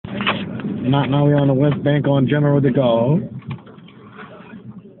Now we're on the West Bank on General de Gaulle.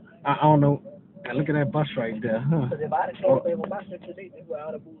 I don't know. And look at that bus right there, huh?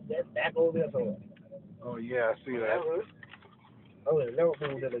 Oh yeah, I see that. Oh, it's never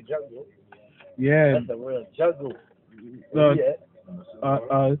moved in the jungle. Yeah. That's a real jungle. The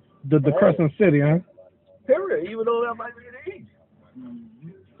Crescent City, huh? Period. Even though that might be the east.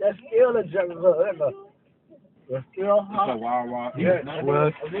 That's still a jungle. That's still hot. It's a wild, wild. Yeah.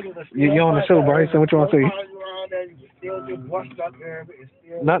 Well, you on the show, Bryson. What you want to say?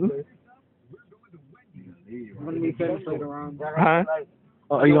 Nothing. Huh?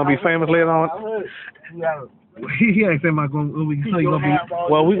 Oh, are you gonna be famous later on? He ain't saying about going. We gonna be.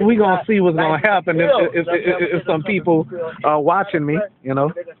 Well, we gonna see what's gonna happen if some people are watching me. You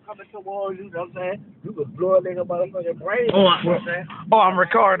know. Oh, I'm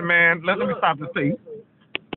recording, man. Let me stop the tape.